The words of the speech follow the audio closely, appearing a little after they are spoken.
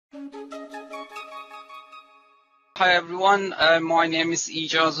Hi everyone, my name is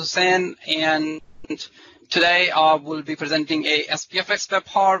Ejaz Hussain, and today I will be presenting a SPFX web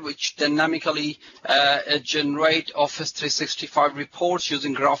part which dynamically generate Office 365 reports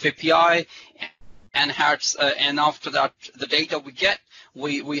using Graph API, and after that the data we get,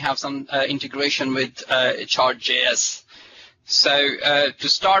 we have some integration with Chart.js. So to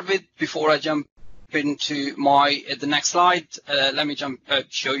start with, before I jump into the next slide, let me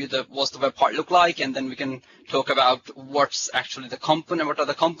show you what's the web part look like, and then we can talk about what's actually the component, what are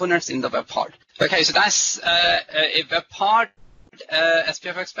the components in the web part. Okay, so that's a web part,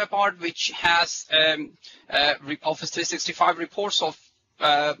 SPFX web part, which has Office 365 reports of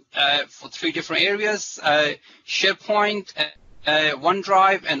for 3 different areas: SharePoint,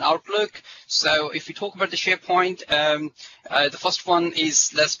 OneDrive, and Outlook. So if we talk about the SharePoint, the first one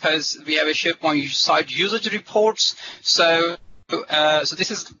is, let's suppose we have a SharePoint site usage reports. So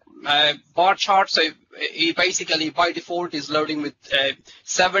this is bar chart. So it basically by default is loading with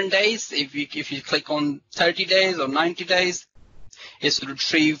 7 days. If you click on 30 days or 90 days, it's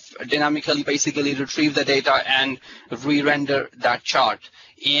dynamically retrieve the data and re-render that chart.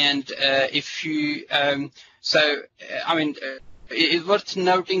 And if you it's worth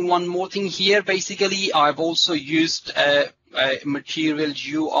noting one more thing here. Basically, I've also used Material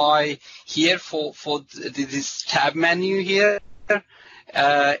UI here for this tab menu here,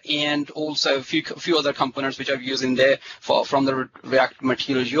 and also a few other components which I've used in there from the React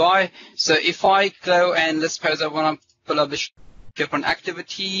Material UI. So if I go and let's suppose I want to pull up the SharePoint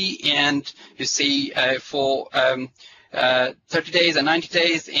activity, and you see for 30 days and 90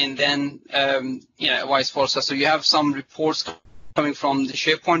 days, and then vice versa. So you have some reports coming from the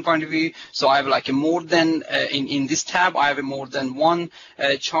SharePoint point of view. So I have like a more than in this tab, I have a more than one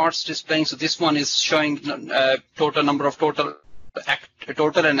charts displaying. So this one is showing total number of total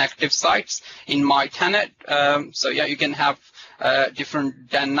and active sites in my tenant. So yeah, you can have different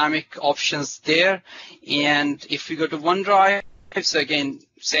dynamic options there. And if we go to OneDrive, so again,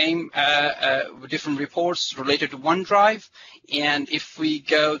 same different reports related to OneDrive. And if we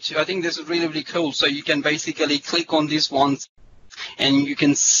go to, I think this is really, really cool. So you can basically click on these ones, and you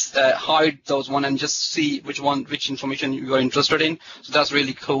can hide those one and just see which information you are interested in. So that's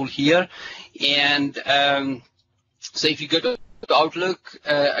really cool here. And so if you go to Outlook,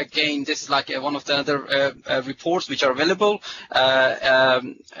 again, this is like one of the other reports which are available,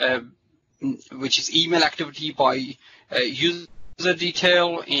 which is email activity by user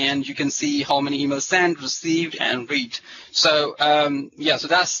detail, and you can see how many emails sent, received, and read. So yeah, so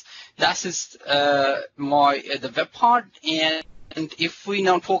that's the web part. And if we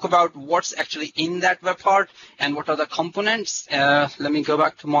now talk about what's actually in that web part and what are the components, let me go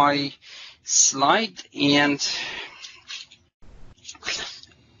back to my slide. And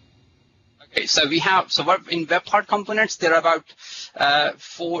okay, so we have, in web part components, there are about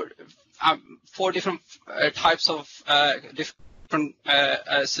four different types of different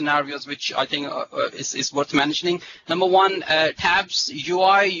scenarios, which I think is worth mentioning. Number one, tabs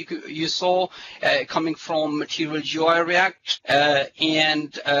UI, you saw coming from Material UI React,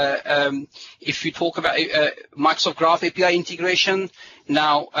 and if you talk about Microsoft Graph API integration,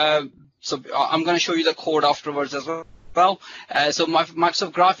 now so I'm going to show you the code afterwards as well. So my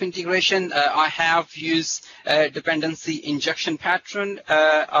Microsoft Graph integration, I have used dependency injection pattern.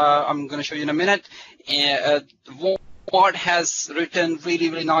 I'm going to show you in a minute. Ward has written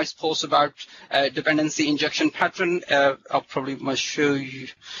really nice post about dependency injection pattern. I'll probably must show you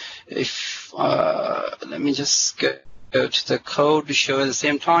if let me just go to the code to show at the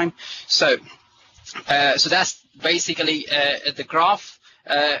same time. So that's basically the graph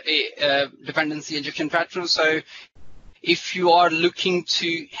dependency injection pattern. So if you are looking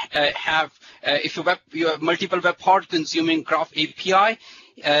to have if you have multiple web parts consuming Graph API,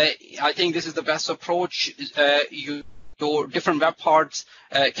 I think this is the best approach. Your different web parts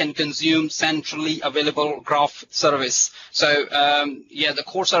can consume centrally available Graph service. So yeah, the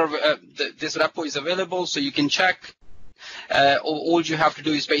core server, this repo is available, so you can check. All you have to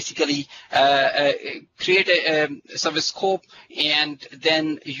do is basically create a service scope, and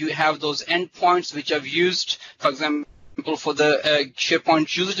then you have those endpoints which I've used, for example, for the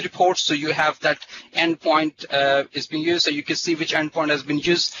SharePoint usage reports. So you have that endpoint is being used, so you can see which endpoint has been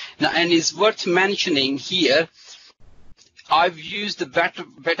used. Now, and it's worth mentioning here, I've used the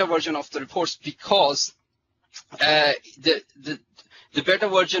beta version of the reports because the beta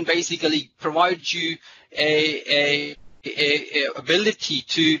version basically provides you a ability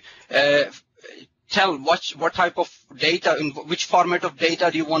to tell what type of data, in which format of data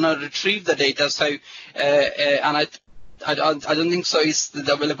do you want to retrieve the data. So and I I don't think so. It's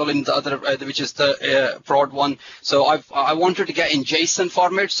available in the other, which is the prod one. So I wanted to get in JSON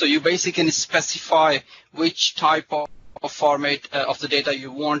format. So you basically specify which type of format of the data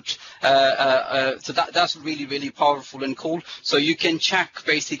you want. So that's really, really powerful and cool. So you can check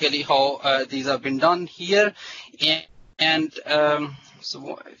basically how these have been done here.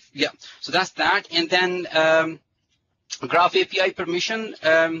 So yeah, so that's that. And then Graph API permission.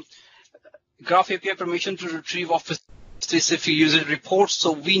 Graph API permission to retrieve Office 365 user reports.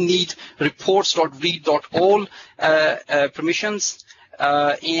 So we need reports.read.all permissions.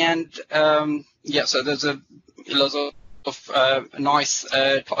 Yeah, so there's a lot of nice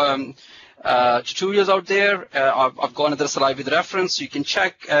tutorials out there. I've got another slide with reference. You can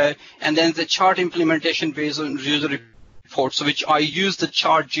check. And then the chart implementation based on user reports, so which I use the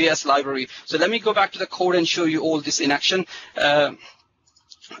Chart.js library. So let me go back to the code and show you all this in action.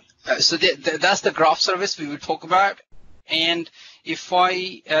 So that's the graph service we will talk about. And if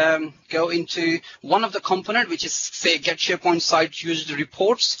I go into one of the component, which is say get SharePoint site user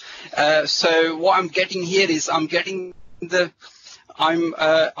reports. So what I'm getting here is I'm getting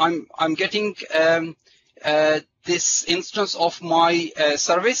this instance of my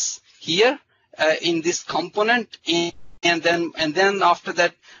service here in this component, and then after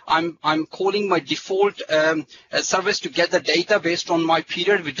that I'm calling my default service to get the data based on my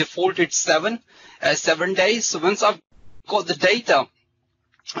period. With default it's 7 days. So once I've got the data,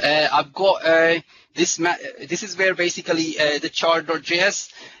 I've got this is where basically the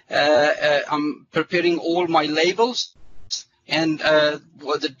chart.js I'm preparing all my labels and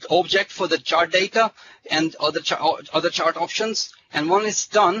the object for the chart data and other chart options. And when it's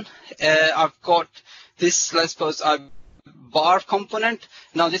done, I've got this, let's suppose, bar component.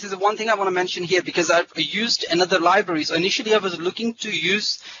 Now this is the one thing I want to mention here, because I've used another library. So initially I was looking to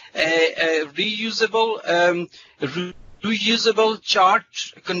use a reusable chart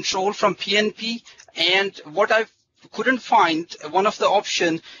control from PNP, and what I couldn't find one of the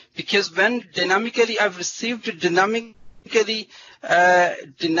option, because when dynamically I've received dynamically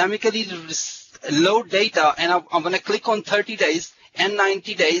load data, and I'm going to click on 30 days and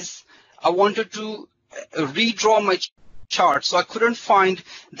 90 days, I wanted to redraw my chart. So I couldn't find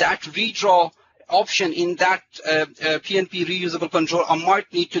that redraw option in that PNP reusable control. I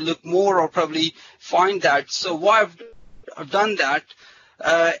might need to look more or probably find that. So what I've done that,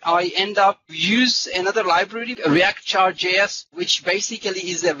 I end up use another library, React Chart.js, which basically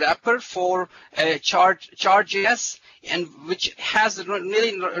is a wrapper for Chart.js, and which has a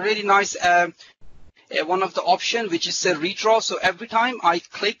really nice one of the option, which is a redraw. So every time I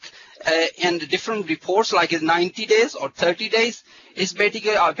click and different reports, like 90 days or 30 days, is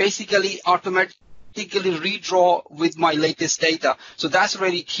basically automatically redraw with my latest data. So that's a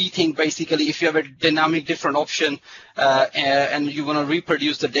really key thing, basically, if you have a dynamic different option and you want to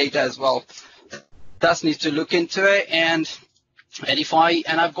reproduce the data as well. That needs to look into it. And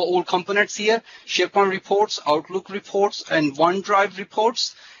I've got all components here: SharePoint reports, Outlook reports, and OneDrive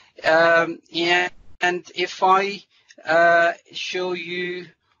reports. And if I show you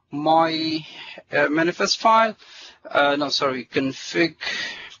my manifest file, config,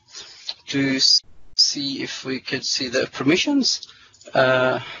 to see if we could see the permissions.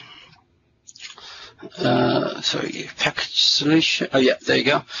 Package solution. Oh yeah, there you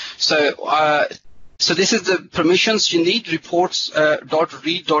go. So this is the permissions you need: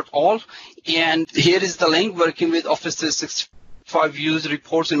 reports.read.all, and here is the link working with Office 365 user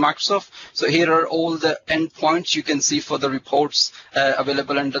reports in Microsoft. So here are all the endpoints you can see for the reports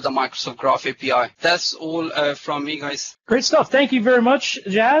available under the Microsoft Graph API. That's all from me, guys. Great stuff. Thank you very much,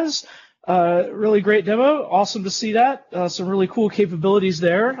 Ejaz. Really great demo. Awesome to see that. Some really cool capabilities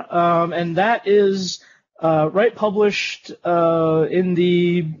there. And that is published in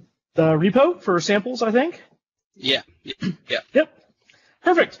the repo for samples, I think. Yeah. Yep.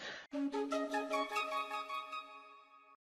 Perfect.